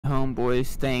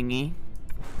homeboy's thingy.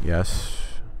 Yes.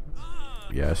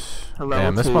 Yes. Hello.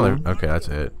 Damn, this mother. Okay, that's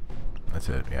it. That's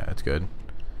it. Yeah, it's good.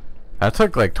 That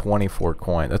took like 24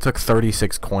 coin. That took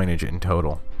 36 coinage in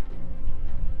total.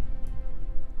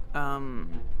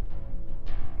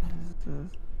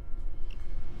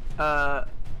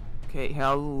 Okay, here,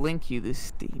 I'll link you this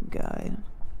Steam guide.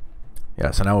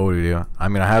 Yeah, so now what do we do? I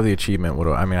mean, I have the achievement. What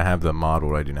do I mean? I have the mod. What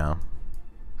do I do now?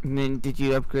 And then, did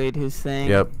you upgrade his thing?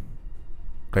 Yep.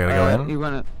 I gotta go in?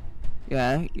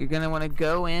 You're gonna wanna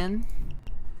go in,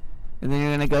 and then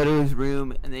you're gonna go to his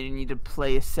room, and then you need to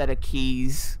play a set of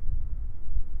keys.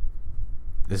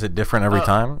 Is it different every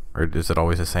time, or is it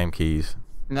always the same keys?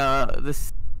 No,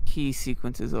 this key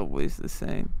sequence is always the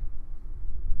same.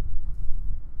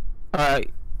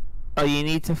 Alright. Oh, you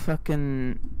need to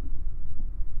fucking...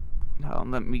 Hold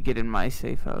on, let me get in my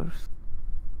safe house.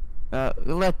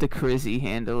 Let the Crizzy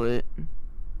handle it.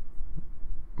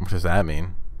 What does that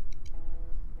mean?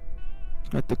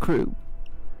 Let the crew.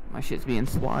 My shit's being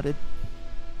swatted.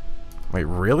 Wait,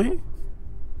 really?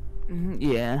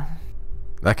 Yeah.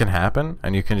 That can happen,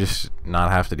 and you can just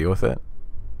not have to deal with it?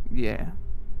 Yeah.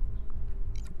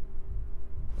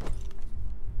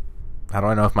 How do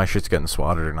I know if my shit's getting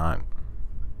swatted or not?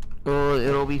 Well,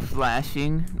 it'll be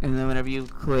flashing, and then whenever you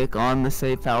click on the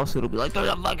safe house, it'll be like, there's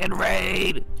a fucking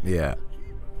raid! Yeah.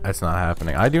 That's not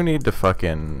happening. I do need to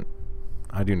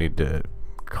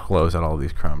close out all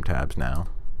these Chrome tabs now.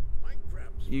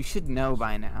 You should know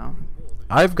by now.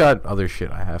 I've got other shit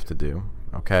I have to do,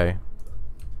 okay?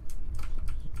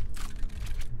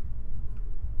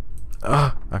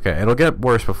 Ugh. Okay, it'll get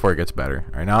worse before it gets better.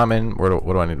 Alright, now I'm in. What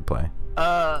do I need to play?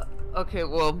 Okay,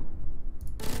 well...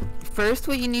 First,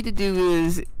 what you need to do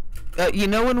is, you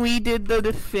know when we did the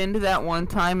defend that one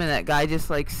time and that guy just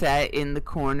like sat in the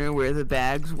corner where the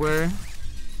bags were?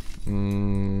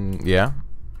 Yeah.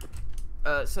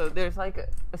 So there's like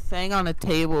a thing on a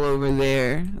table over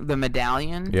there, the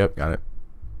medallion. Yep, got it.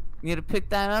 You need to pick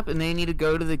that up, and then you need to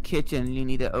go to the kitchen and you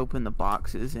need to open the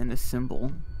boxes and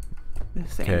assemble the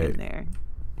thing in there.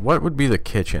 What would be the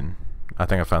kitchen? I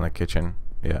think I found the kitchen.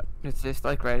 Yeah. It's just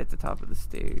like right at the top of the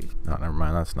stairs. No, never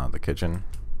mind. That's not the kitchen.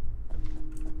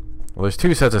 Well, there's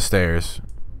two sets of stairs.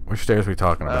 Which stairs are we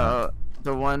talking about?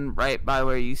 The one right by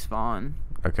where you spawn.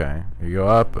 Okay. You go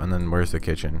up, and then where's the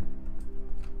kitchen?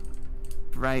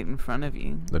 Right in front of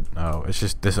you. Oh, it's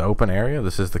just this open area?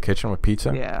 This is the kitchen with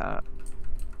pizza? Yeah.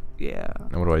 Yeah.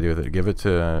 And what do I do with it? Give it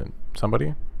to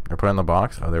somebody? Or put it in the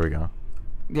box? Oh, there we go.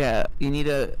 Yeah, you need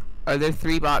to... Are there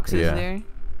 3 boxes Yeah. there?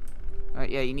 Alright,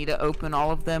 yeah, you need to open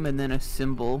all of them and then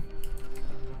assemble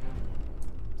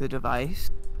the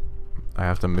device. I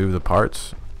have to move the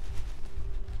parts.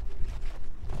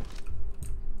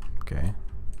 Okay.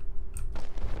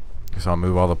 Guess I'll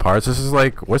move all the parts. This is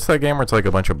like... What's that game where it's like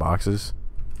a bunch of boxes?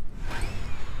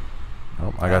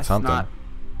 Oh, I got something. Not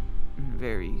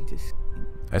very distinct.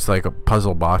 It's like a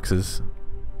puzzle boxes.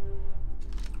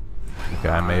 Okay,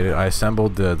 I made it. I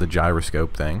assembled the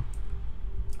gyroscope thing.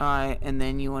 Alright, and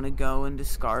then you want to go into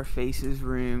Scarface's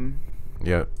room.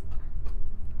 Yep.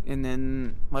 And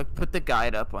then, like, put the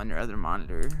guide up on your other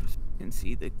monitor so you can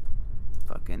see the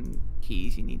fucking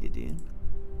keys you need to do.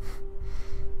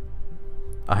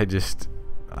 I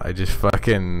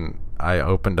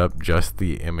opened up just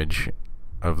the image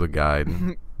of the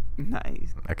guide.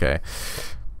 Nice. Okay.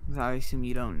 I assume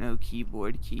you don't know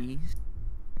keyboard keys.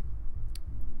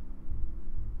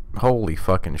 Holy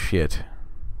fucking shit.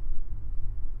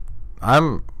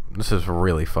 This is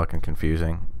really fucking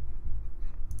confusing.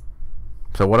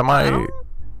 So what am I...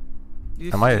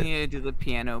 You just need to do the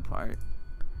piano part.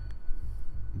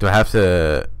 Do I have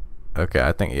to... Okay,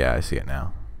 I think... Yeah, I see it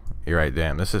now. You're right,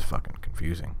 damn. This is fucking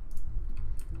confusing.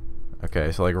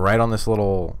 Okay, so like right on this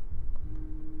little...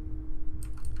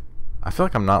 I feel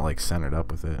like I'm not like centered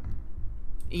up with it.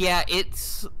 Yeah,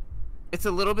 it's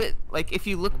a little bit... Like, if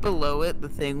you look below it, the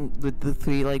thing with the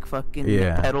 3 like fucking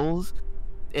pedals...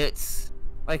 It's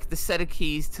like the set of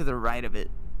keys to the right of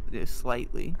it, just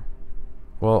slightly.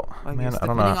 Well, like man, I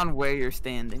don't know. Depending on where you're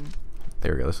standing.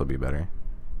 There we go. This will be better.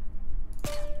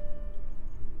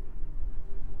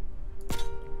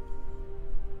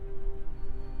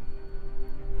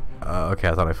 Okay,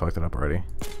 I thought I fucked it up already.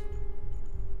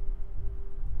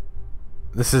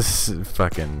 This is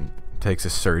fucking takes a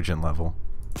surgeon level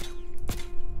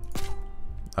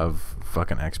of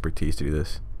fucking expertise to do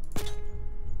this.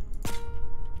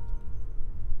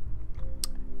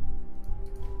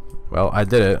 Well, I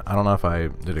did it. I don't know if I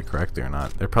did it correctly or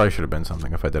not. There probably should have been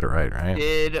something if I did it right, right?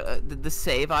 Did the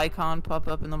save icon pop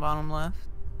up in the bottom left?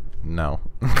 No.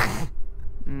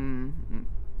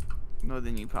 No,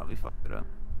 then you probably fucked it up.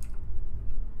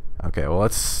 Okay, well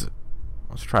let's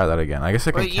try that again. I guess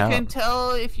I can count. You can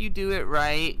tell if you do it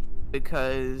right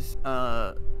because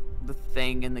the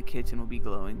thing in the kitchen will be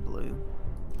glowing blue.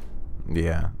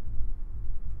 Yeah.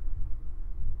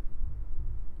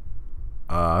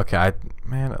 Okay,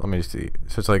 man, let me just see.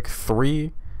 So it's like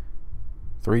 3,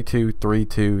 3, 2, 3,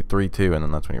 2, 3, 2, and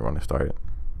then that's when you want to start it.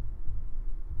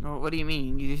 Oh, what do you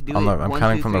mean? You just do it. I'm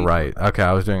counting from the right. Okay,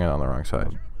 I was doing it on the wrong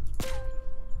side. Do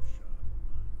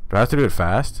I have to do it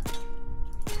fast?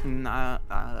 Nah,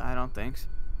 I don't think so.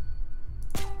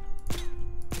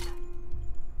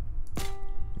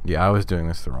 Yeah, I was doing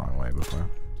this the wrong way before.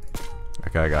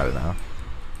 Okay, I got it now.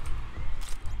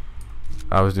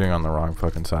 I was doing it on the wrong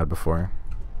fucking side before.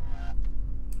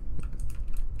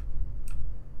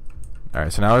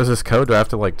 Alright, so now is this code? Do I have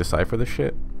to like decipher this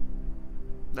shit?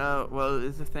 No, well,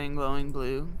 is the thing glowing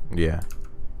blue? Yeah.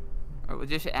 Or we'll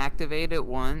just activate it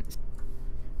once.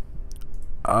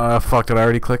 Fuck, did I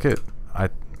already click it?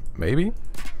 Maybe?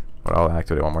 But I'll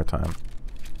activate it one more time.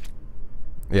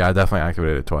 Yeah, I definitely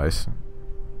activated it twice.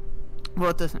 Well,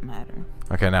 it doesn't matter.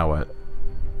 Okay, now what?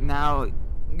 Now,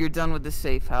 you're done with the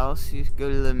safe house. You just go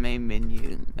to the main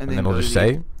menu. And then it'll just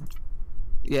say?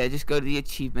 Yeah, just go to the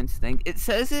achievements thing. It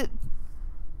says it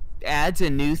adds a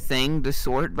new thing to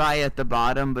sort by at the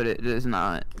bottom, but it does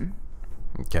not.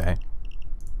 Okay.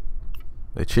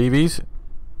 The Chivis?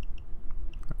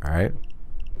 Alright.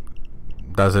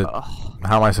 Does it?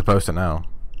 How am I supposed to know?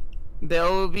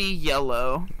 They'll be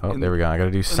yellow. Oh, there we go. I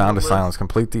gotta do Sound of Silence.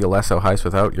 Complete the Alesso heist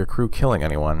without your crew killing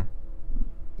anyone.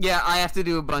 Yeah, I have to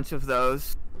do a bunch of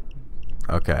those.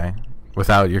 Okay.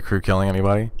 Without your crew killing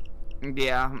anybody?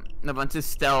 Yeah, a bunch of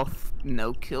stealth,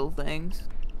 no-kill things.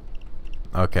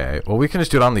 Okay. Well, we can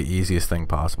just do it on the easiest thing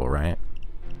possible, right?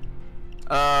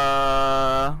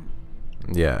 Yeah.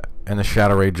 In the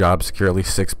Shadow Raid job, secure at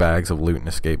least 6 bags of loot and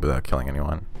escape without killing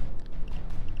anyone.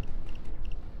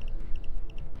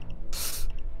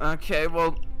 Okay,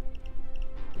 well,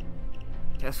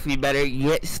 guess we better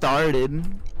get started.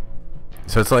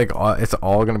 So it's like it's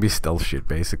all gonna be stealth shit,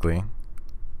 basically.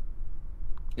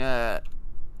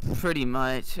 Pretty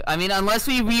much. I mean, unless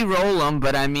we re-roll them,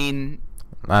 but I mean,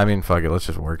 fuck it. Let's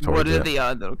just work towards it. What are the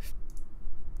odds?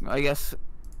 I guess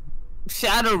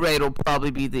Shadow Raid will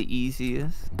probably be the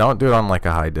easiest. Don't do it on like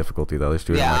a high difficulty though. Let's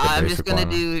do it on like a basic one. Yeah, I'm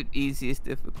just gonna do easiest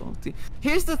difficulty.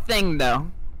 Here's the thing though.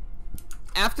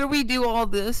 After we do all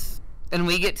this and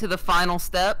we get to the final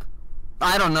step,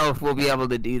 I don't know if we'll be able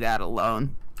to do that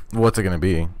alone. What's it gonna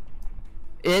be?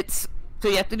 So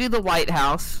you have to do the White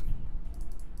House,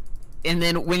 and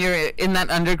then when you're in that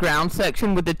underground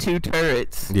section with the 2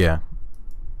 turrets, yeah,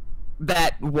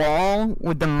 that wall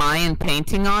with the Mayan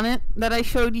painting on it that I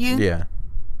showed you, yeah,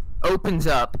 opens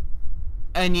up,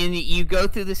 and you go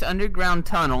through this underground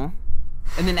tunnel,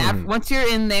 and then once you're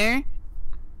in there,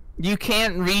 you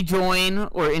can't rejoin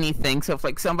or anything. So if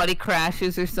like somebody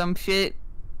crashes or some shit,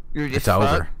 you're just fucked.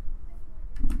 Over.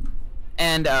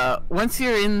 And once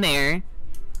you're in there,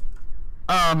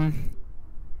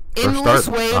 endless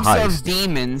waves of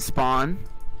demons spawn.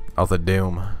 Of the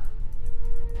doom.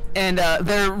 And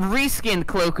they're reskinned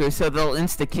cloakers, so they'll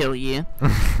insta-kill you.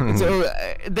 So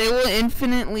they will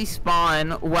infinitely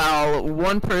spawn while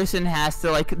one person has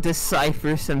to like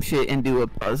decipher some shit and do a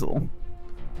puzzle.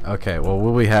 Okay, well,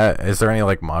 will we have? Is there any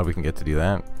like mod we can get to do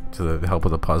that to help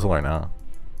with the puzzle or no?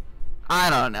 I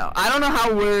don't know. I don't know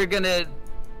how we're gonna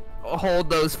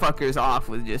hold those fuckers off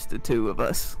with just the 2 of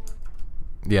us.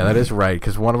 Yeah, that is right.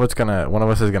 Because one of us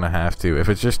is gonna have to. If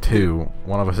it's just 2,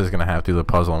 one of us is gonna have to do the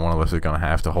puzzle, and one of us is gonna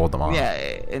have to hold them off. Yeah,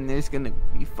 and there's gonna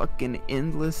be fucking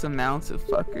endless amounts of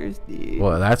fuckers, dude.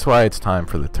 Well, that's why it's time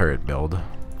for the turret build.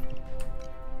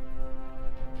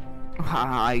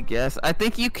 I guess. I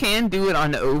think you can do it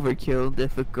on overkill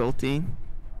difficulty.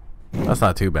 That's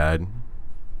not too bad.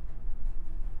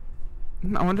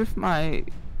 I wonder if I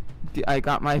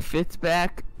got my fits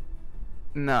back.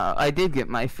 No, I did get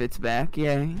my fits back,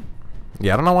 yay.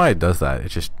 Yeah, I don't know why it does that. It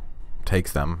just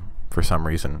takes them for some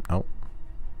reason. Oh.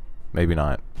 Maybe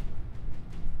not.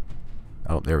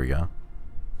 Oh, there we go.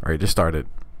 Alright, just start it.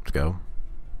 Let's go.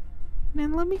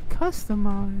 Man, let me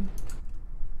customize.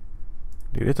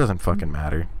 Dude, it doesn't fucking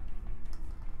matter.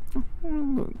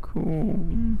 Oh,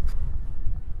 cool.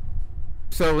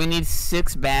 So we need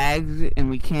 6 bags and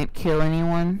we can't kill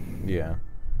anyone? Yeah.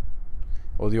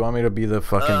 Well, do you want me to be the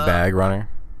fucking bag runner?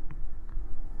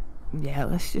 Yeah,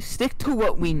 let's just stick to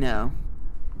what we know.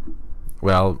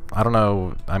 Well, I don't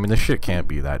know. I mean, this shit can't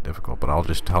be that difficult, but I'll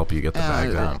just help you get the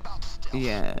bags out.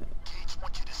 Yeah.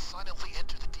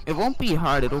 It won't be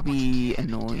hard, it'll be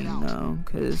annoying though,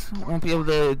 because I won't be able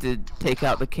to take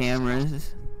out the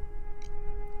cameras.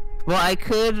 Well, I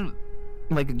could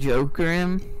like Joker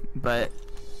him, but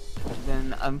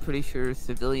then I'm pretty sure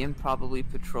civilian probably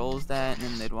patrols that, and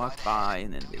then they'd walk by,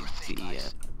 and then they'd see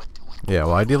it. Yeah,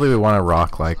 well, ideally we want to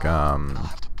rock like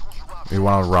we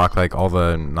want to rock like all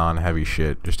the non-heavy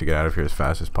shit just to get out of here as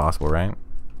fast as possible, right?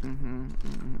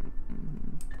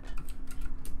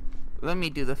 Let me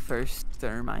do the first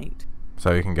thermite.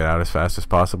 So you can get out as fast as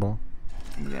possible?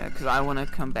 Yeah, because I want to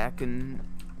come back and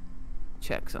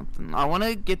check something. I want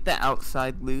to get the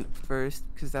outside loot first,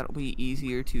 because that'll be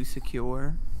easier to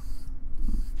secure.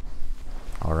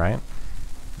 Alright.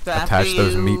 So attach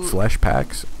those meat flesh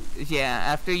packs? Yeah,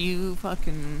 after you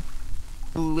fucking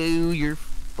blew your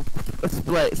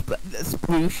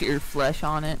sploosh your flesh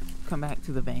on it, come back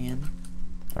to the van.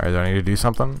 Alright, do I need to do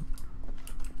something?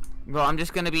 Well, I'm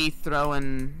just gonna be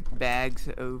throwing bags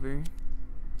over.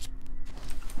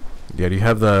 Yeah, do you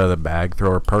have the bag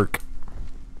thrower perk?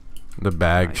 The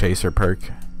bag chaser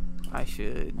perk? I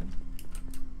should.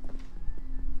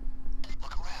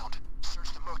 Look around.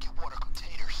 Search the murky water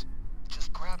containers.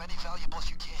 Just grab any valuables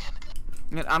you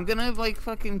can. I'm gonna like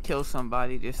fucking kill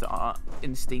somebody just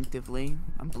instinctively.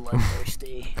 I'm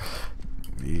bloodthirsty.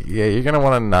 Yeah, you're gonna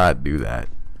want to not do that.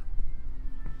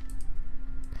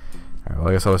 Alright, well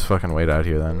I guess I'll just fucking wait out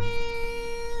here then.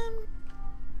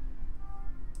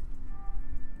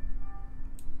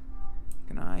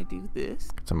 Can I do this?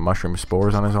 Got some mushroom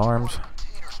spores on his arms.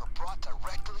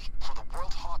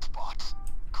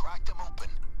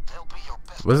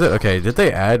 Was it okay? Did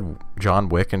they add John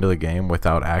Wick into the game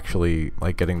without actually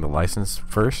like getting the license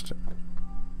first,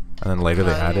 and then later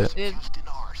they add it?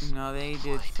 No, they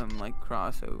did some like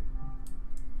crossover.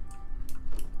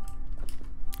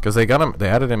 Because they got him, they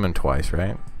added him in twice,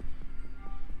 right?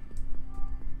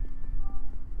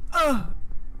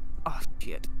 Oh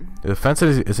shit! The fence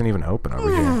isn't even open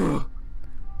over here.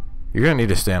 You're gonna need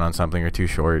to stand on something. You're too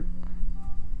short.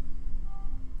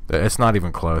 It's not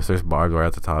even close. There's barbed wire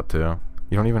at the top too.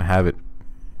 You don't even have it.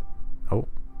 Oh.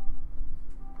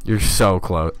 You're so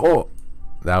close. Oh!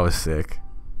 That was sick.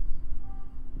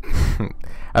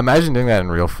 Imagine doing that in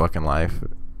real fucking life.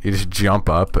 You just jump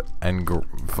up and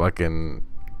fucking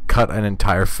cut an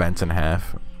entire fence in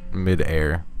half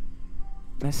mid-air.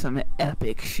 That's some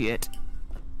epic shit.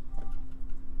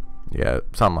 Yeah,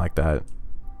 something like that.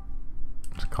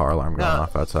 There's a car alarm going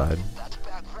off outside.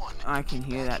 I can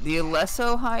hear that. The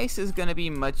Alesso heist is gonna be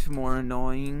much more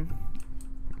annoying.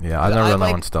 Yeah, I've never done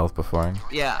that one stealth before.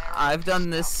 Yeah, I've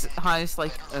done this heist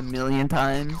like a million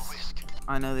times.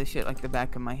 I know this shit like the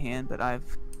back of my hand, but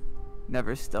I've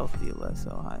never stealthed the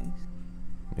Alesso heist.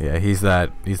 Yeah, he's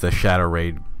the Shadow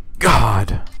Raid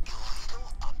god.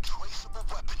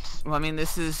 Well, I mean,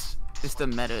 this is just a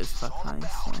meta as fuck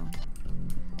heist,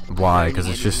 so. Why? Because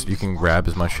it's just, you can grab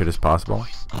as much shit as possible?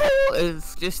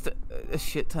 It's just a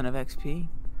shit ton of XP.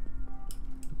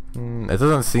 It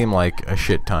doesn't seem like a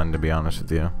shit ton, to be honest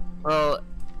with you. Well,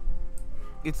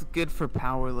 it's good for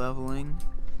power leveling.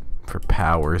 For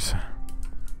powers.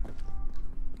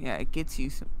 Yeah, it gets you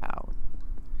some power.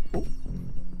 Oh.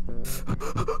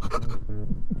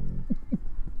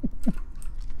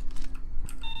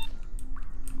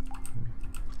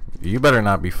 You better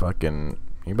not be fucking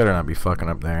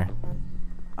up there.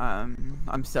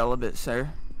 I'm celibate,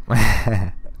 sir.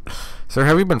 Sir,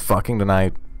 have you been fucking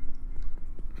tonight?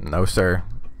 No, sir.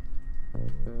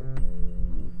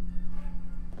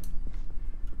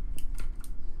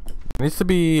 There needs to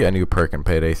be a new perk in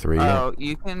Payday 3. Oh,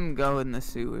 you can go in the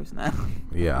sewers now.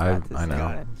 Yeah, I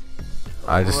know.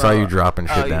 I just saw you dropping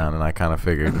shit down, and I kind of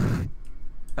figured.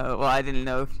 Oh, well, I didn't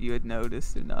know if you had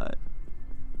noticed or not.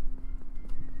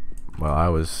 Well, I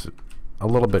was a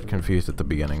little bit confused at the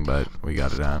beginning, but we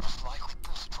got it out.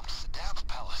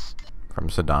 From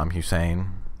Saddam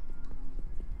Hussein.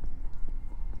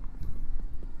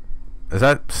 Is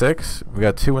that 6? We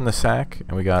got 2 in the sack,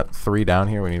 and we got 3 down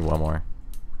here. We need 1 more.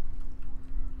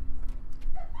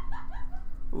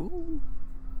 Ooh.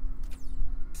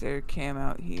 Is there a cam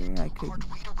out here? I could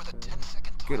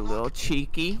get a little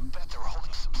cheeky.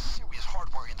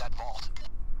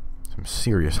 Some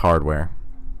serious hardware.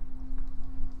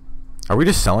 Are we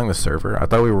just selling the server? I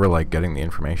thought we were like getting the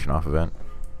information off of it.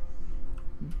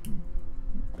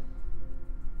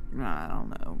 I don't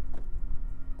know.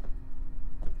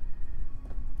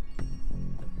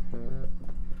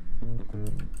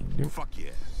 Fuck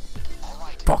yeah.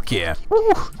 Fuck yeah.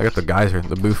 Woo. I got the geyser,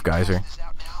 the boof geyser.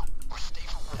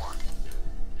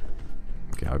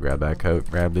 Okay, I'll grab that coat.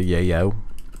 Grab the yayo.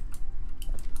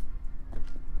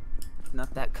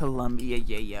 Not that Columbia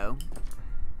yayo.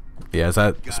 Yeah, is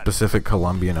that specific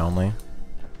Colombian only?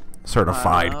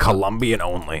 Certified Colombian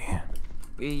only.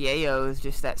 Yayo is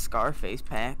just that Scarface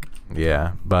pack.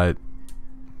 Yeah, but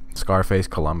Scarface,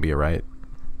 Colombia, right?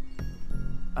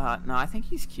 No, I think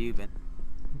he's Cuban.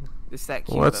 It's that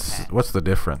Cuba hat. What's the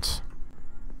difference?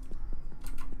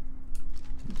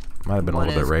 Might have been a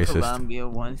little bit racist. Colombia,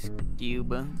 one's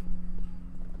Cuba.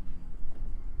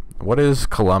 What is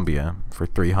Colombia for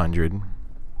 300?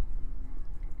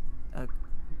 A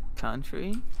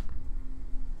country?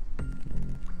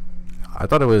 I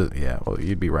thought it was, yeah, well,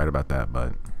 you'd be right about that,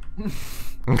 but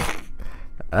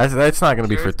that's not going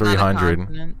to be for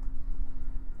 300.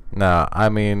 No, I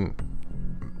mean,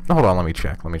 hold on, let me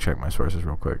check my sources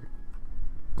real quick.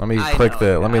 Let me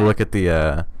let me look at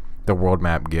the world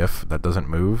map GIF that doesn't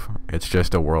move. It's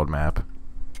just a world map.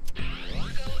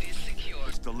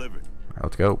 Alright,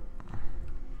 let's go.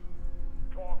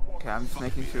 Okay, I'm just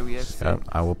making sure we have. Yep,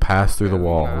 I will pass through the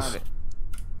walls.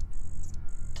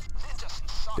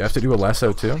 You have to do a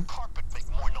lasso too?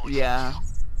 Yeah.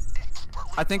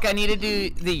 I think I need to do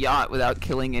the yacht without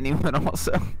killing anyone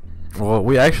also. Well,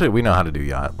 we know how to do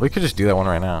yacht. We could just do that one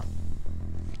right now.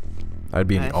 That'd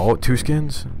be all 2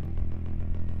 skins.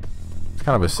 It's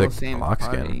kind of a sick lock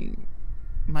skin.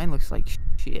 Mine looks like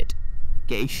shit.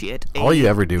 Gay shit. All you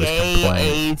ever do is complain.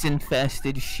 AIDS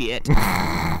infested shit.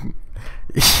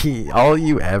 All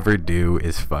you ever do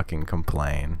is fucking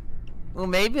complain. Well,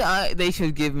 maybe they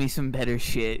should give me some better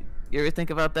shit. You ever think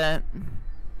about that?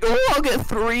 Oh, I'll get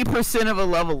 3% of a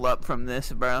level up from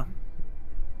this, bro.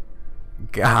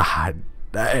 God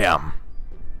damn.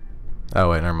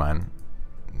 Oh, wait, never mind.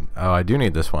 Oh, I do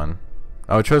need this one.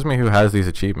 Oh, it shows me who has these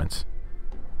achievements.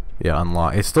 Yeah,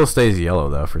 unlock. It still stays yellow,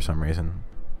 though, for some reason.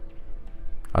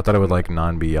 I thought it would, like,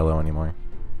 non-be yellow anymore.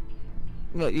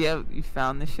 Well, yeah, you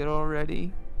found this shit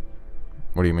already?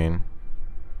 What do you mean?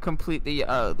 Complete the...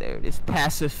 Oh, there it is.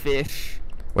 Passive fish.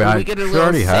 Wait, I should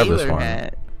already have this one.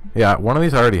 Hat. Yeah, one of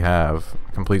these I already have.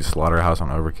 Complete slaughterhouse on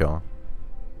overkill.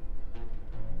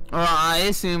 Well, I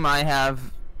assume I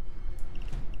have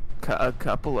a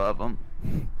couple of them.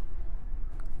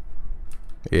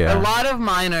 Yeah. A lot of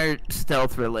mine are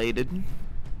stealth related.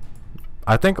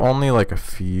 I think only like a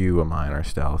few of mine are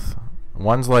stealth.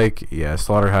 One's like, yeah,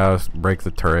 slaughterhouse, break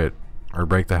the turret, or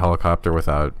break the helicopter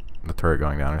without the turret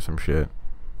going down or some shit.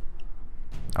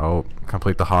 Oh,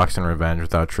 complete the Hoxton Revenge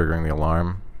without triggering the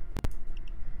alarm.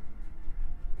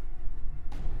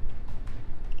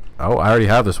 Oh, I already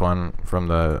have this one from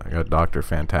the Dr.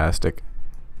 Fantastic.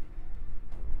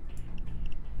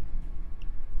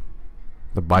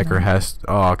 The biker has...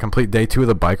 Oh, complete day 2 of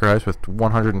the biker heist with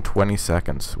 120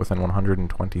 seconds. Within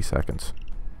 120 seconds.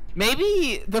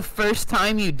 Maybe the first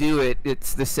time you do it,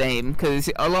 it's the same.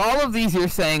 Because all of these you're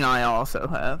saying I also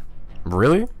have.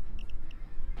 Really?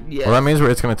 Yeah. Well, that means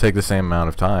it's going to take the same amount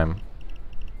of time.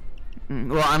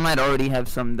 Well, I might already have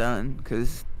some done.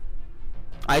 Because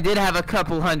I did have a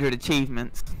couple hundred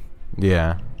achievements.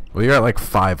 Yeah. Well, you're at like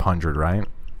 500, right?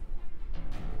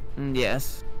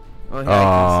 Yes. Well,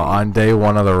 on day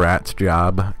 1 of the rat's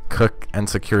job, cook and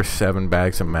secure 7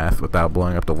 bags of meth without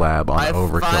blowing up the lab on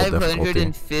overkill difficulty.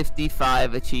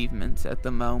 555 achievements at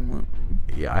the moment.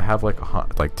 Yeah, I have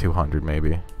like 200 maybe.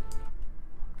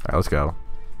 Alright, let's go.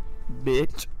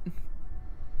 Bitch.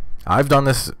 I've done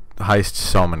this heist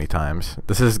so many times.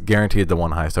 This is guaranteed the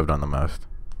one heist I've done the most.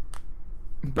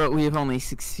 But we have only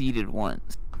succeeded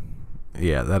once.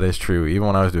 Yeah, that is true. Even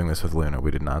when I was doing this with Luna, we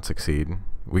did not succeed.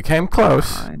 We came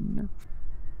close,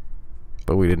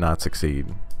 but we did not succeed.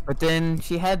 But then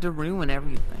she had to ruin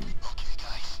everything.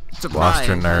 Surprise, lost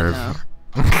her nerve.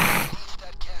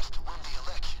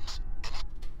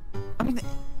 I mean,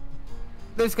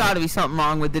 there's got to be something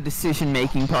wrong with the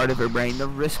decision-making part of her brain, the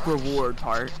risk-reward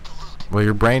part. Well,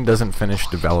 your brain doesn't finish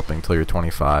developing till you're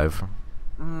 25.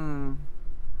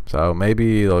 So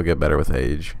maybe it'll get better with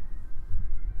age.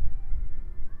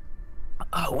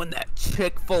 Oh, when that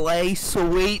Chick-fil-A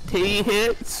sweet tea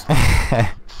hits.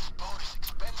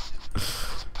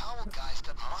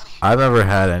 I've never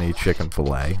had any chicken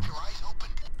fillet.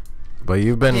 But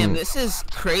you've been... Damn, this is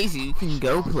crazy. You can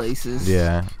go places.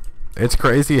 Yeah. It's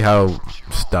crazy how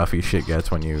stuffy shit gets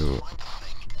when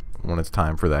it's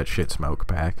time for that shit smoke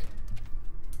pack.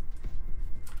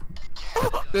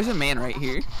 There's a man right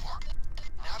here.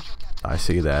 I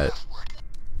see that.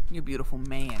 You beautiful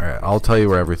man. Alright, I'll tell you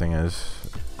where everything is.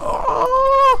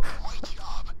 Oh!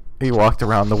 He walked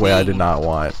around the way I did not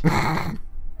want.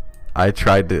 I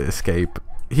tried to escape.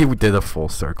 He did a full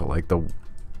circle, like a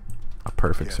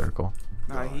perfect circle.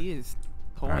 He is.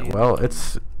 Alright, well,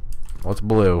 it's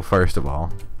blue, first of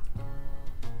all.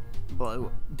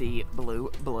 Blue.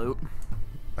 Blue.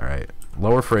 Alright,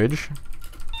 lower fridge.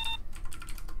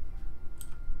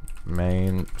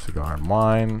 Main, cigar and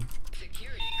wine.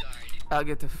 I'll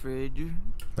get the fridge.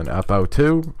 Then up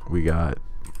O2, we got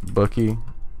Bookie.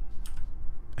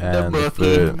 And The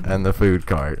the food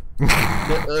cart.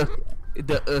 The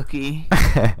ookie.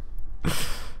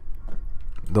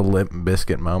 The lip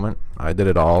biscuit moment. I did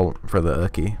it all for the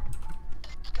ookie. You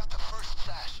got the first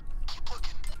stash. Keep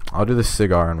looking. I'll do the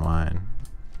cigar and wine.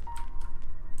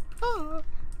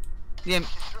 Yeah,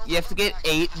 you have to get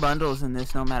 8 bundles in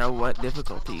this, no matter what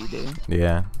difficulty you do.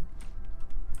 Yeah.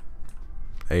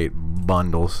 8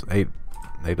 bundles. 8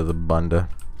 of the bunda.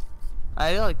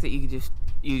 I like that you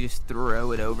just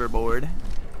throw it overboard.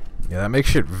 Yeah, that makes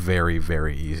shit very,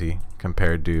 very easy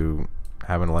compared to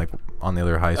having to, like, on the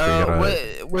other heist where you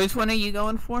gotta... Which one are you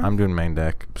going for? I'm doing main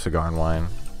deck, cigar and wine.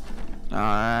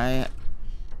 Alright.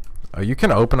 You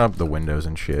can open up the windows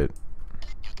and shit.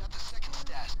 You got the second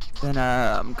stash. Keep Then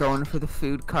I'm going for the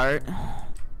food cart.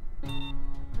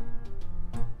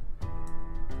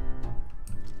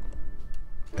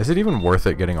 Is it even worth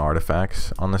it getting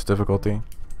artifacts on this difficulty?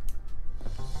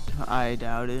 I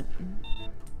doubt it.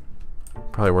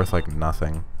 Probably worth like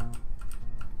nothing.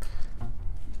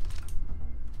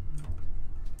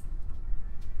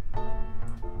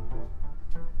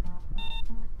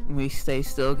 We stay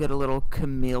still, get a little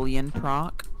chameleon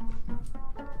proc.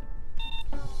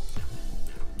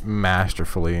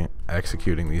 Masterfully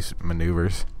executing these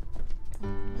maneuvers. So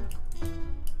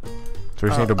we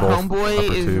just need to both Homeboy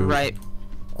upper is two. right.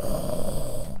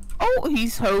 Oh,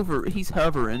 he's hovering. He's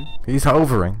hovering.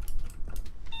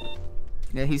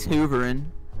 Yeah, he's hoovering.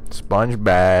 Sponge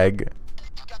bag.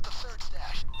 You got the third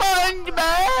stash. Sponge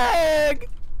bag!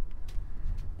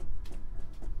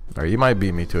 Or you might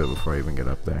beat me to it before I even get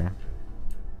up there.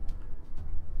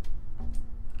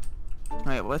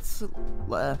 Alright, what's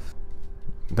left?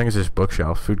 I think it's just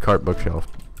bookshelf. Food cart bookshelf.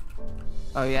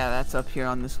 Oh yeah, that's up here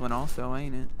on this one also,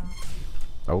 ain't it?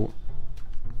 Oh.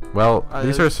 Well, Are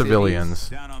these those are civilians.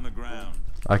 Down on the ground.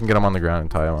 I can get them on the ground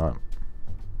and tie them up.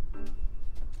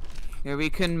 Yeah,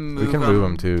 we can move. We can move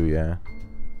them too, yeah.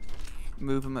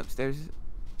 Move them upstairs.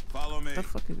 Follow me. What the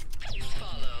fuck is it?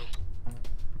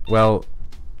 Well,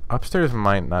 upstairs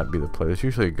might not be the place. There's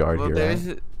usually a guard Well, here,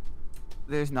 right?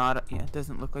 there's not. Yeah, it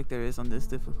doesn't look like there is on this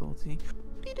difficulty.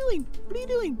 What are you doing? What are you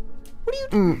doing? What are you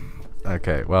doing?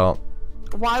 Okay, well.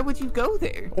 Why would you go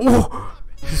there? Oh!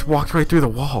 He just walked right through the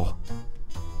wall.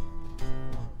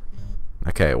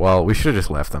 Okay, well, we should have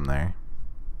just left them there.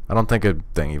 I don't think a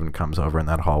thing even comes over in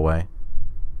that hallway.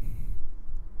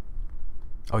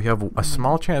 Oh, you have a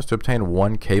small chance to obtain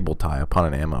 1 cable tie upon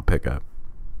an ammo pickup.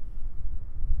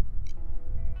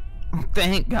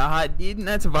 Thank God, dude.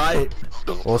 That's right.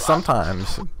 Well,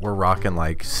 sometimes we're rocking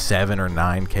like 7 or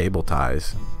 9 cable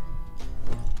ties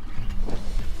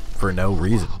for no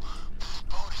reason. This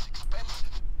boat is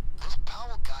expensive. Those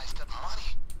Powell guys got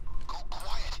money. Go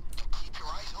quiet and keep your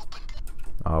eyes open.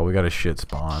 Oh, we got a shit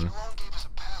spawn. Jerome gave us a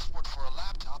password for a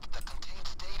laptop that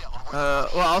contains data on where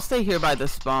Well, I'll stay here by the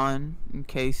spawn in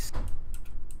case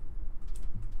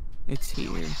it's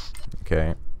here.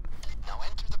 Okay, Now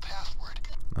enter the password.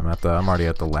 I'm already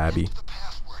at the labby. Enter the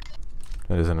password.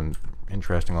 That is an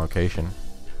interesting location.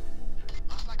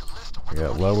 Looks like a list of We what's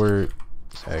got on lower the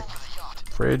deck yacht.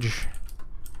 fridge,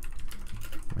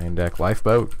 main deck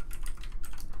lifeboat,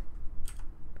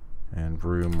 and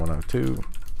room 102,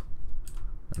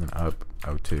 and then up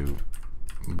 02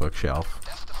 bookshelf.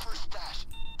 That's the first stash.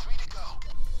 3 to go.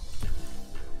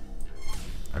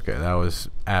 Okay, that was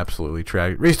absolutely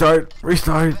tragic. Restart!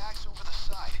 Restart! Bags over the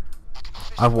side. You can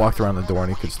fish I've walked around the door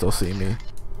and he could still see me.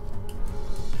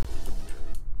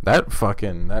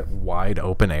 That wide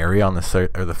open area on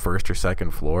the first or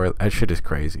second floor, that shit is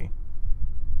crazy.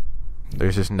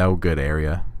 There's just no good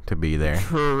area to be there.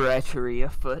 Treachery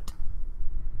afoot.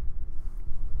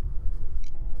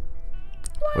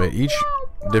 Wait, each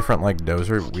different like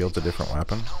dozer wields a different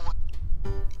weapon?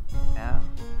 Yeah.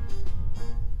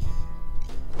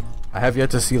 I have yet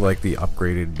to see like the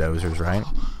upgraded dozers, right?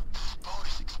 This boat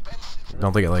is expensive.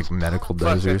 Don't they get like medical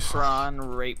dozers? Prawn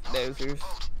rape dozers.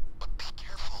 But be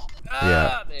careful.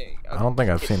 Yeah. There you go. I don't think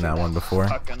I've seen that one before.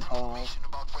 Fucking hole. Information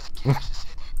about where the cash is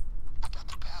hidden. I got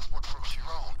the password from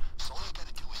Jerome, so all you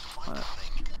gotta do is find the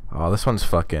thing. Oh, this one's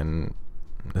fucking...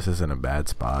 This is in a bad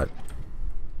spot.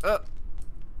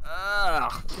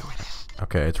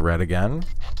 Okay, it's red again.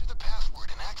 Enter the password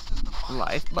and access the file.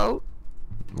 Lifeboat?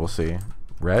 We'll see.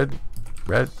 Red?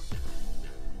 Red?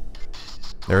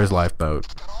 There is lifeboat.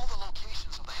 Got all the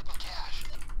locations of the hidden cache.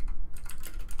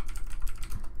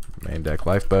 Main deck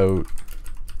lifeboat.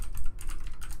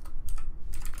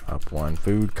 Up 1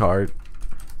 food cart.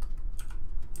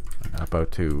 And up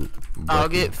 02 I'll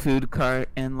bookie. get food cart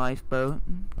and lifeboat.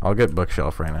 I'll get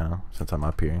bookshelf right now since I'm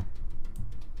up here.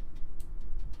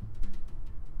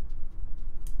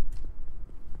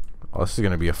 this is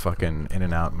gonna be a fucking in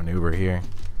and out maneuver here.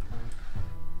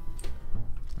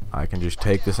 I can just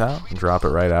take this out and drop it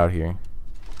right out here.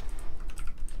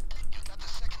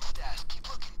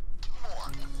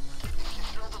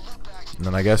 And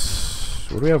then I guess,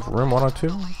 what do we have? Room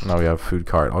 102? No, we have food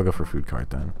cart. I'll go for food cart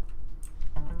then.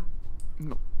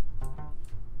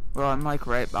 Well, I'm like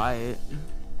right by it.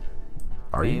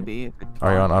 Are Maybe you?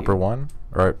 Are you on upper one?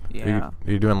 Or yeah.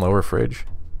 Are you doing lower fridge?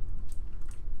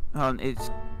 It's.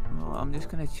 Well, I'm just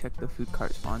gonna check the food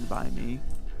cart spawned by me.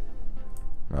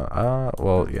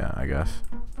 Well, yeah, I guess.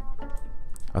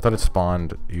 I thought it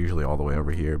spawned usually all the way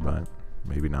over here, but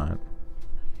maybe not.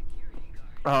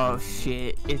 Oh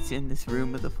shit! It's in this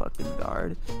room with the fucking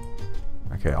guard.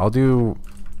 Okay, I'll do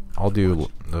the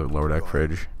lower deck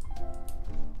fridge.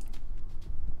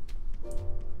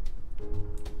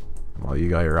 Well, you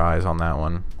got your eyes on that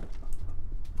one.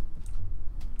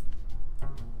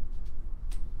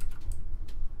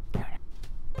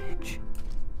 Bitch.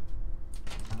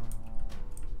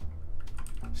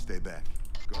 Stay back.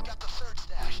 Go. Got the third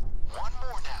stash. One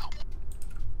more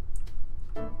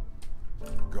now.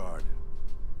 Guard.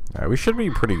 Alright, we should be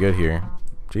pretty good here.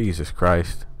 Jesus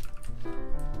Christ.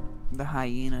 The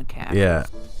hyena cat. Yeah,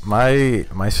 my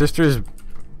sister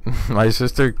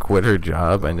quit her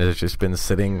job and has just been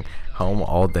sitting home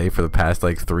all day for the past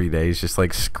like 3 days, just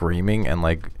like screaming and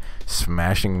like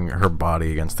smashing her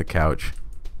body against the couch.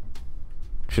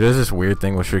 She does this weird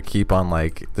thing where she'll keep on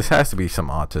like, this has to be some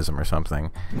autism or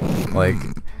something. Like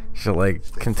she'll like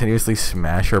continuously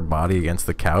smash her body against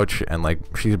the couch and like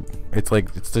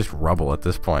it's just rubble at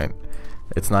this point.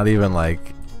 It's not even a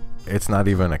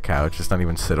couch. It's not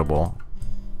even sittable.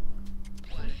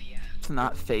 It's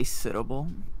not face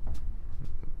sittable.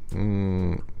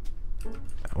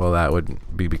 Well, that would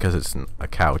be because it's a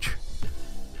couch.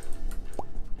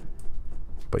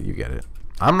 But you get it.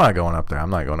 I'm not going up there. I'm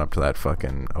not going up to that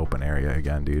fucking open area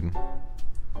again, dude.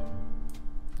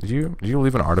 Did you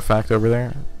leave an artifact over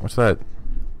there? What's that?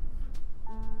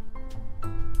 Oh,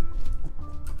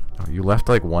 you left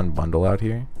like one bundle out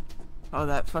here? Oh,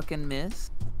 that fucking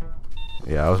mist?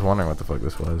 Yeah, I was wondering what the fuck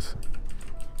this was.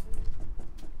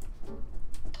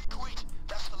 Great.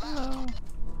 That's the last Hello. one.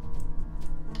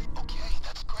 Okay,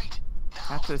 that's great. Now,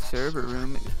 That's the server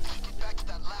room. get back to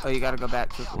that lab. Oh, you gotta go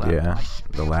back to the lab. Yeah,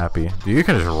 the lappy. Dude, you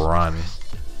can just run.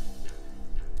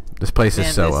 This place is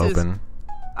Man, so this is- open.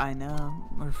 I know.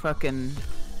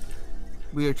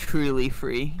 We are truly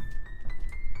free.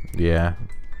 Yeah.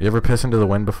 You ever piss into the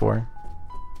wind before?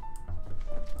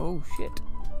 Oh shit.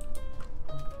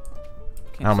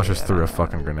 I almost say just that threw a out loud.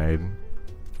 fucking grenade.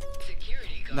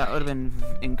 That would have been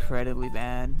incredibly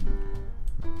bad.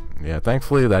 Yeah,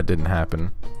 thankfully that didn't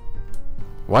happen.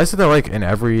 Why is it that like in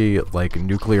every like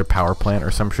nuclear power plant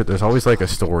or some shit, there's always like a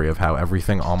story of how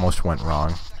everything almost went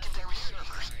wrong? Secondary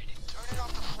servers. Turn it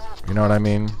off the floor. You know what I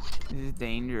mean? This is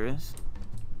dangerous.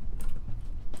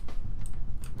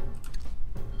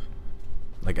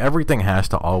 Like everything has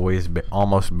to always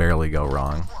almost barely go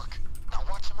wrong. Work. Now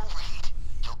watch them overheat.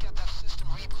 You'll get that system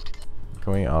rebooted.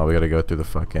 Can we? Oh, we gotta go through the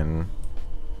fucking.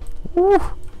 Woo!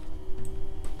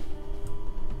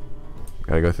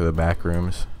 Gotta go through the back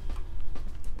rooms.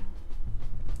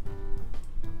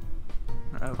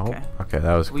 Okay. Oh, okay,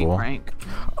 that was Sweet cool. prank.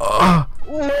 Oh,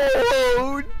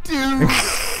 Whoa, dude!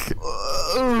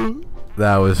 Whoa.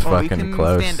 that was Oh, we fucking can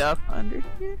close. stand up under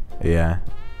here? Yeah.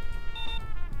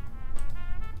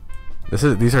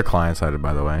 These are client-sided,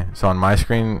 by the way. So on my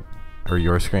screen or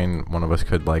your screen, one of us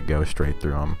could like go straight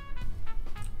through them.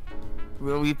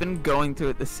 Well, we've been going through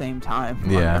it the same time. on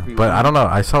Yeah, every but I one. don't know.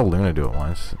 I saw Luna do it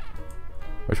once.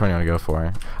 Which one you want to go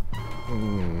for?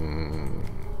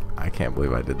 I can't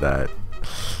believe I did that.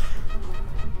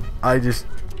 I just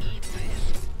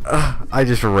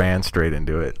ran straight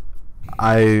into it.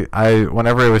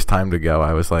 Whenever it was time to go,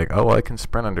 I was like, oh, I can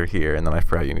sprint under here, and then I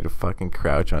forgot you need to fucking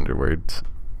crouch underwards.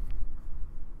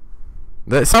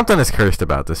 Something is cursed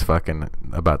about this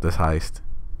heist.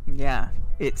 Yeah,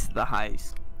 it's the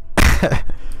heist.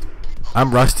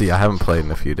 I'm rusty. I haven't played in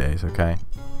a few days. Okay.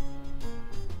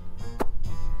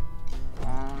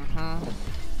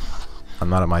 I'm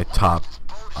not at my top shit.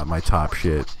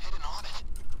 Hidden on it.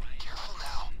 Careful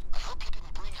now. I hope you didn't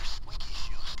bring your squeaky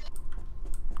shoes.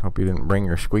 Hope you didn't bring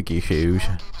your squeaky shoes.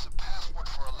 Gave us a password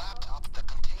for a laptop that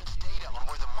contains data on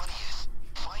where the money is.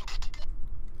 Find it.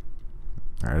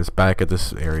 Alright, it's back at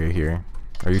this area here.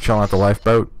 Are you chilling at the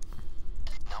lifeboat?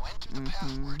 Now enter the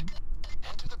password.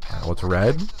 Enter the password. What's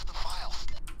red? to access the files.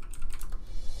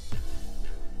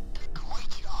 Great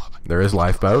job. There is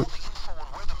lifeboat. All the info on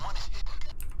where the money's hidden.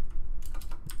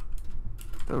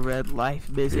 The red life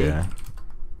busy. Yeah.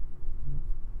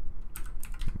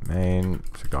 Main,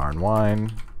 cigar and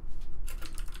wine.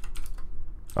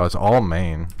 Oh, it's all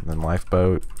main. Then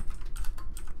lifeboat.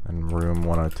 And room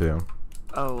 102.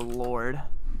 Oh lord.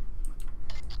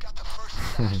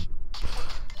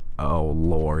 Oh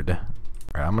lord.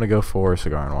 Alright, I'm gonna go for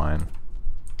cigar and wine.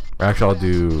 Or actually,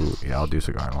 I'll do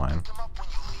cigar and wine.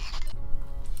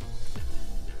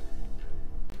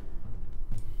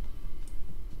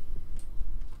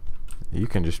 You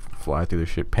can just fly through the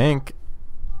shit. Pink.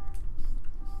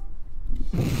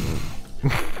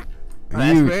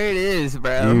 That's where it is,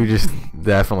 bro. You just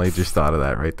definitely just thought of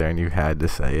that right there, and you had to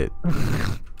say it.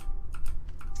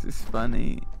 This is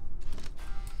funny.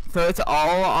 So it's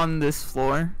all on this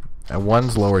floor? And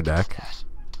one's lower deck.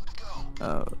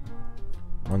 Oh.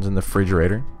 One's in the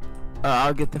refrigerator.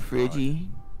 I'll get the fridgy.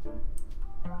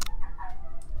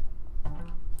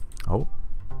 Oh.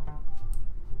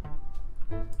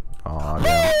 Oh,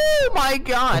 oh my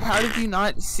god, how did you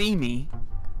not see me?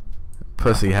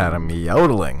 Pussy had him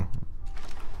yodeling.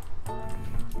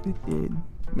 It did.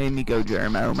 Made me go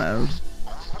germo mode.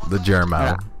 The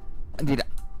germo. Dude,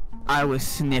 I was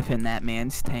sniffing that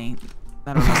man's taint.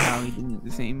 I don't know how he didn't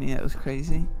see me. That was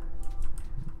crazy.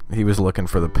 He was looking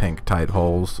for the pink tight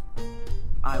holes.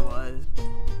 I was.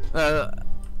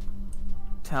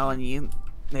 Telling you,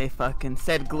 they fucking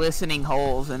said glistening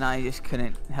holes, and I just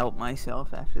couldn't help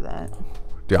myself after that.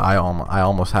 Dude, I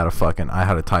almost had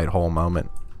a tight hole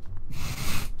moment.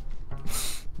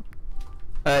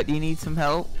 Do you need some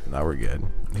help? No, we're good.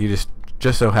 He just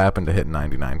so happened to hit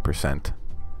 99%.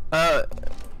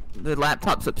 The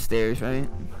laptop's upstairs, right?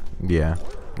 Yeah.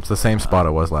 It's the same spot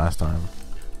it was last time.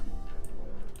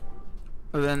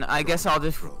 Well, then I guess I'll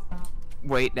just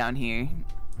wait down here.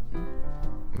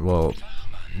 Well,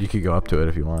 you could go up to it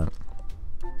if you want.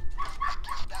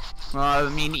 Well, I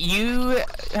mean, you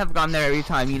have gone there every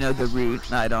time. You know the route.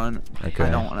 And I don't. Okay. I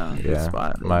don't want to. Yeah.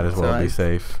 Spot Might as well be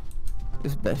safe.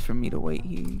 It's best for me to wait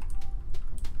here.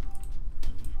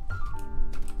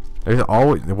 There's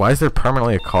always. Why is there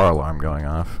permanently a car alarm going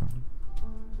off?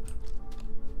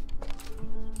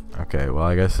 Okay. Well,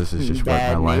 I guess this is just what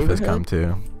my life has come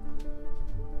to.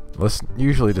 This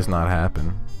usually does not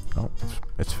happen. Oh,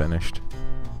 it's finished.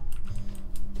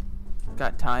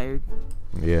 Got tired.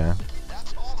 Yeah.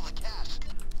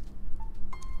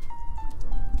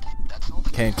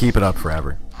 Can't keep it up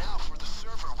forever. Now for the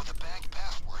server with the bank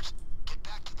passwords. Get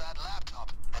back to that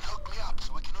laptop and hook me up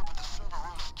so I can open the server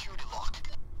room security lock.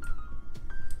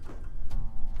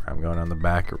 I'm going on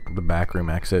the back room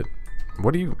exit.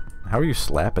 What are you? How are you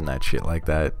slapping that shit like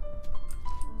that?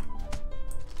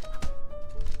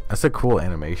 That's a cool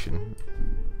animation.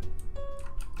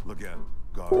 Look out.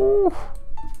 Guard. Ooh.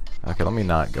 Okay, let me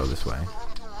not go this way.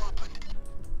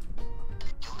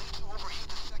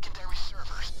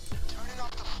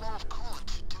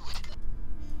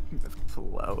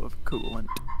 Flow of coolant.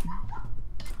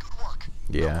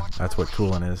 Yeah, that's what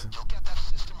coolant is.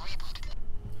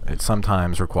 It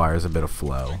sometimes requires a bit of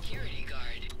flow.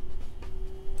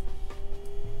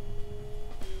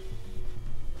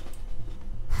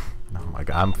 Oh my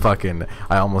god,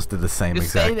 I almost did the same Just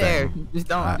exact stay there. thing. Just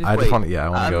don't. I just want to, yeah, I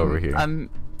want to go over here. I'm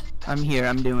here.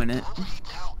 I'm doing it.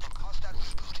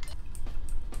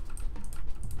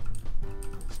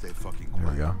 Stay fucking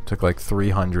There we go. Took like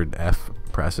 300 F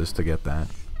presses to get that.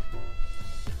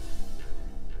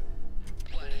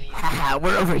 Haha,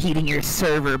 we're overheating your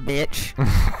server, bitch.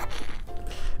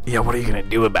 Yeah, what are you gonna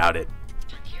do about it?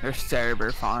 Your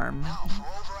server farm.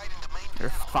 Your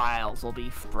files will be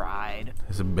fried.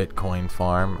 There's a Bitcoin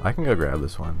farm. I can go grab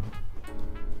this one.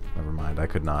 Never mind, I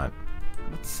could not.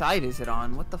 What side is it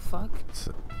on? What the fuck? It's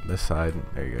this side.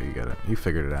 There you go, you got it. You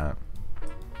figured it out.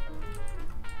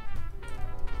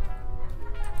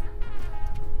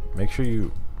 Make sure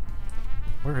you...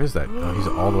 Where is that? Oh, he's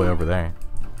all the way over there.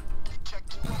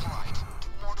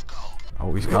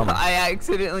 Oh, he's coming. I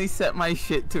accidentally set my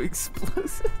shit to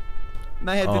explosive. And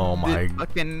I had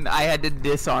I had to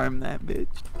disarm that bitch.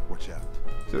 Watch out.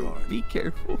 So Guard. be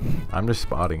careful. I'm just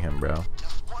spotting him, bro.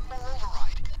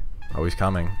 Oh, he's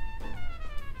coming.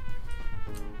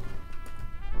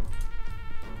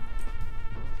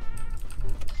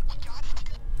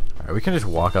 Alright, we can just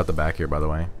walk out the back here, by the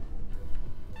way.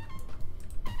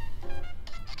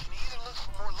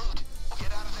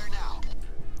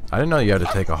 I didn't know you had to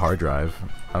take a hard drive.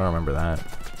 I don't remember that.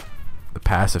 The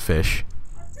Pacifish.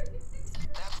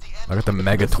 Look at the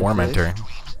Mega Tormentor.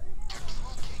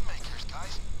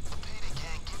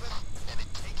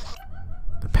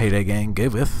 The Payday gang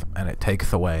giveth, and it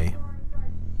taketh away.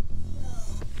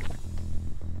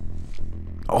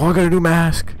 Oh, I got a new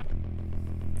mask.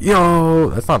 Yo,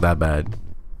 that's not that bad.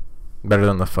 Better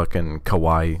than the fucking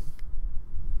kawaii.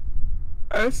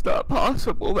 That's not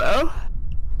possible, though.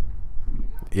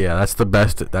 Yeah, that's the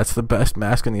best. That's the best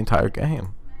mask in the entire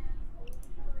game.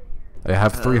 I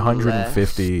have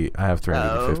 350. I have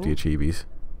 350 achievies.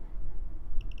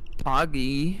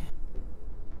 Poggy.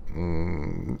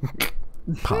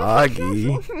 Poggy.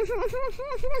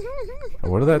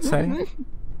 What did that say?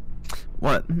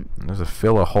 What? There's a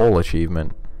fill a hole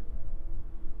achievement.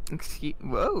 Excuse.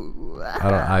 Whoa.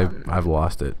 I've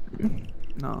lost it.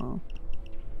 No.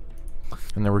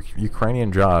 In the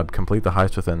Ukrainian job, complete the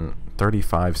heist within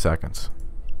 35 seconds.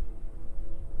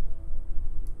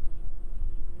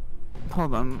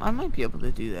 Hold on, I might be able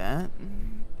to do that.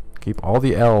 Keep all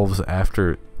the elves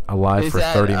alive for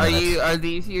 30 minutes. Are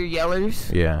these your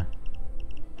yellers? Yeah.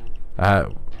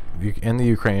 In the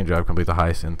Ukrainian job, complete the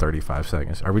heist in 35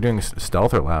 seconds. Are we doing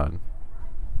stealth or loud?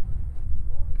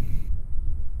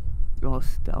 Oh,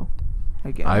 stealth.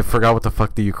 I guess. I forgot what the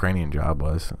fuck the Ukrainian job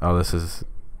was. Oh, this is...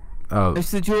 Oh.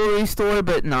 It's the jewelry store,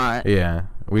 but not. Yeah.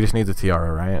 We just need the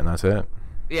tiara, right? And that's it?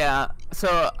 Yeah.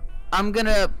 So, I'm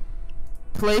gonna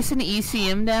place an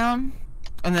ECM down,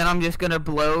 and then I'm just gonna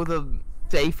blow the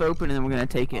safe open, and then we're gonna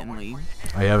take it and leave.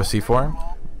 Oh, you have a C4?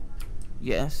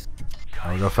 Yes.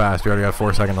 I'll go fast. You already got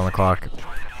 4 seconds on the clock.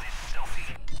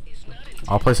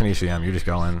 I'll place an ECM. You just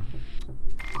go in.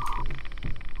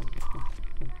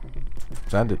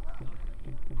 Send it.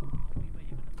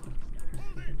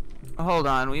 Hold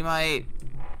on, we might...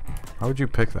 How would you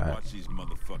pick that? Watch these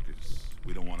motherfuckers.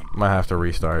 We don't want them. Might have to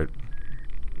restart.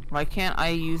 Why can't I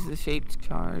use the shaped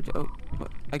charge? Oh,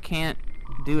 I can't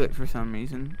do it for some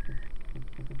reason.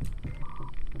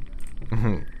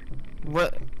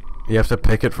 What? You have to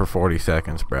pick it for 40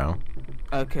 seconds, bro.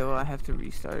 Okay, well I have to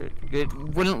restart. It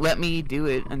wouldn't let me do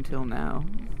it until now.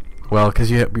 Well, because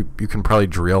you can probably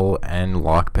drill and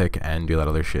lockpick and do that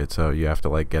other shit, so you have to,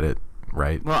 like, get it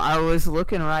right. Well, I was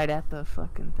looking right at the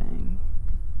fucking thing.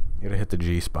 You gotta hit the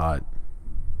G spot.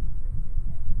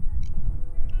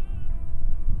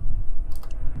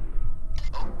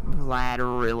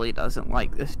 Vlad really doesn't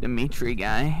like this Dimitri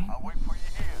guy. I'll wait for you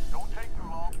here. Don't take too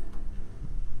long.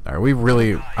 Alright, we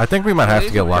really... I think we might have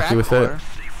to get lucky with it.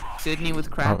 Sydney with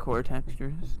crack core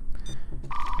textures.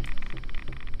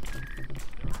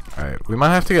 Alright, we might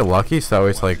have to get lucky so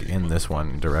it's, like, in this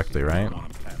one directly, right?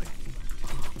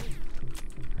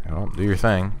 Well, do your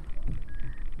thing.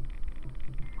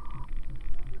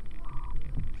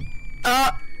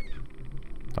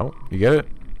 Oh, you get it?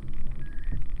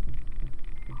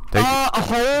 Take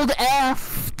hold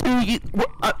F to you.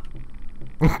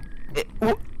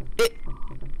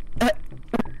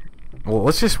 Well,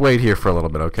 let's just wait here for a little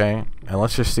bit, okay? And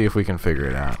let's just see if we can figure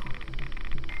it out.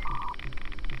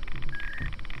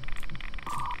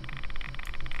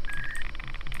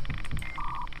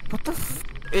 What the f?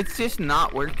 It's just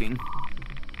not working.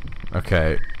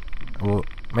 Okay. Well,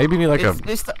 maybe need like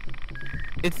It's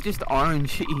just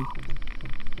RNG.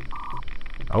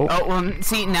 Oh. Oh, well,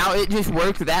 see, now it just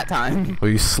worked that time.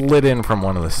 Well, you slid in from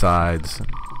one of the sides.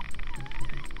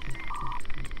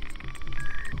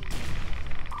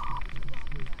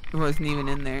 It wasn't even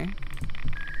in there.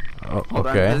 Oh, Hold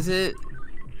okay. on, does it?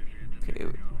 Okay.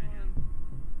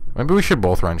 Maybe we should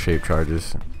both run shape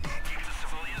charges.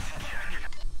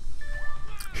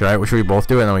 Should we both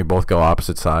do it and then we both go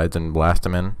opposite sides and blast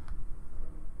them in?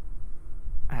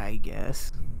 I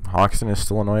guess. Hoxton is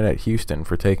still annoyed at Houston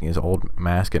for taking his old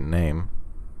mask and name.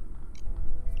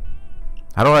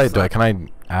 How do I can I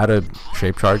add a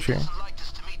shape charge here?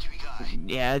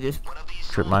 Yeah, just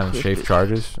Trip mine and shape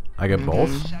charges. I get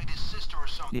both?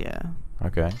 yeah.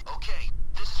 Okay.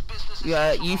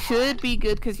 Yeah, you should be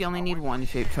good because you only need one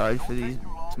shape charge for these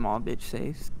small bitch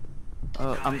safes.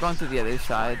 Oh, I'm going to the other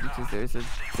side because there's a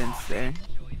fence there.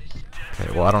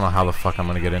 Okay, well I don't know how the fuck I'm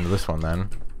gonna get into this one then.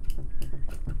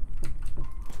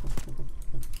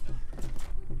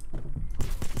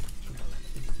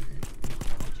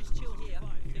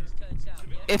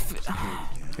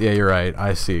 Yeah, you're right.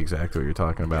 I see exactly what you're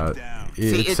talking about.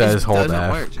 It says hold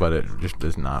F, work. But it just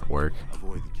does not work.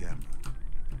 Avoid the camera.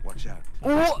 Watch out.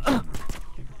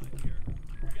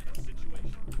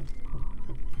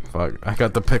 Fuck, I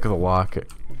got the pick of the lock.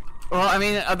 Well, I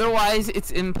mean, otherwise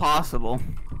it's impossible.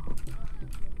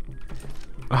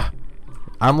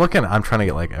 I'm trying to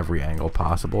get like every angle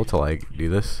possible to like do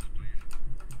this.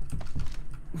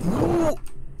 Oh,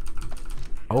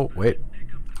 wait.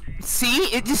 See,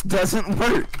 it just doesn't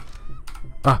work.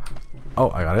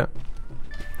 Oh, I got it.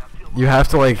 You have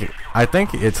to like, I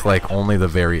think it's like only the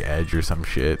very edge or some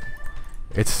shit.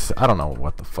 I don't know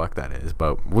what the fuck that is,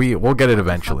 but we'll get it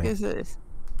eventually. What is this?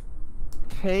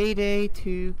 Payday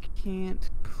 2 can't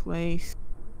place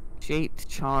shaped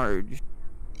charge.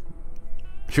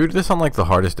 Should we do this on like the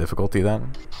hardest difficulty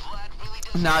then?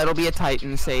 No, it'll be a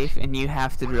Titan safe, and you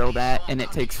have to drill that, and it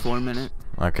takes 4 minutes.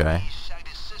 Okay. Shagged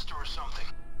his sister or something.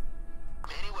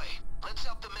 Anyway, let's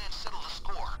help the man settle the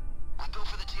score. We go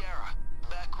for the tiara.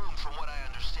 Back room from what I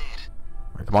understand.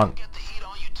 Right, come on. Don't get the heat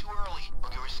on you too early, or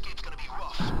your escape's gonna be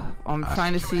rough. I'm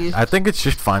trying to see if... I think it's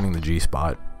just finding the G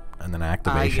spot, and then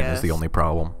activation is the guess. only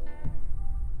problem.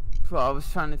 Well, I was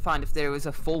trying to find if there was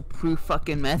a foolproof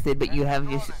fucking method, but you have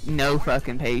just no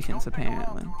fucking patience,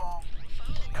 apparently.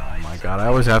 Oh my god, I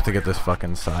always have to get this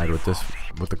fucking side with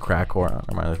the crack whore.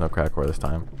 Never mind, there's no crack whore this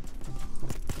time.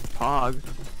 Pog.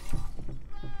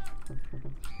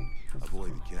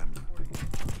 Avoid the camera.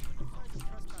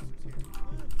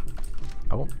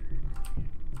 Oh,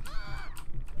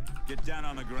 Get down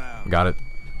on the ground. got it.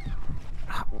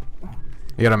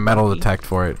 You gotta metal detect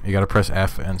for it. You gotta press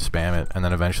F and spam it, and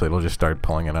then eventually it'll just start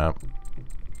pulling it up.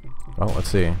 Oh, let's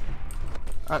see.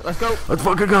 Alright, let's go. Let's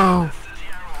fucking go!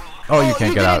 Oh, you Oh, can't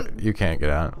you get out. didn't. You can't get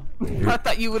out. I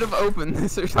thought you would have opened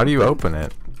this or something. How do you open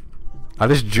it? I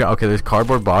just okay, there's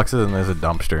cardboard boxes and there's a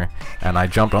dumpster, and I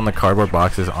jumped on the cardboard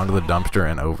boxes onto the dumpster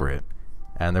and over it,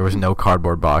 and there was no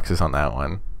cardboard boxes on that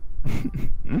one.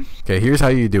 Okay, here's how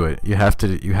you do it. You have to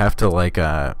like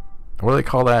what do they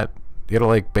call that? You gotta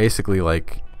like basically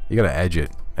like you gotta edge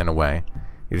it in a way.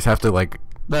 You just have to like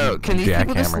Bro, can these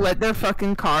people just jackhammer. let their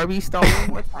fucking car be stolen?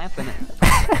 What's happening?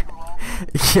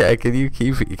 Yeah, can you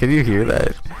hear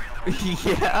that?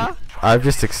 Yeah. I've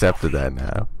just accepted that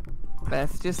now.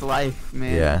 That's just life,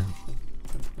 man. Yeah.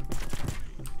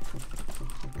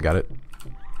 Got it.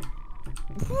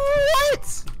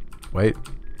 What? Wait.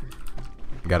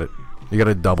 Got it. You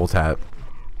gotta double tap.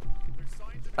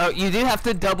 Oh, you do have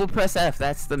to double press F.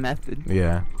 That's the method.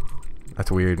 Yeah. That's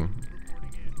weird.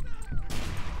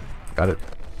 Got it.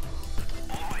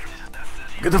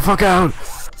 Get the fuck out!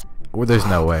 Well, there's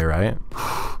no way, right?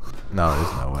 No,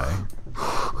 there's no way.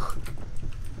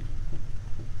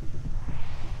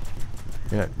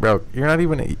 Yeah, bro, you're not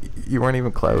even. You weren't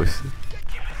even close. All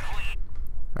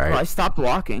Well, I right. stopped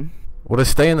walking. Well,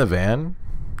 just stay in the van,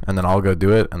 and then I'll go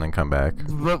do it, and then come back.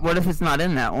 What if it's not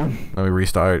in that one? Let me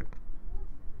restart.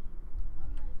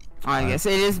 I guess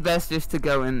it is best just to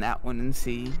go in that one and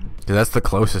see. 'Cause that's the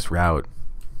closest route.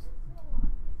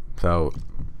 So,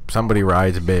 somebody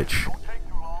rides, bitch.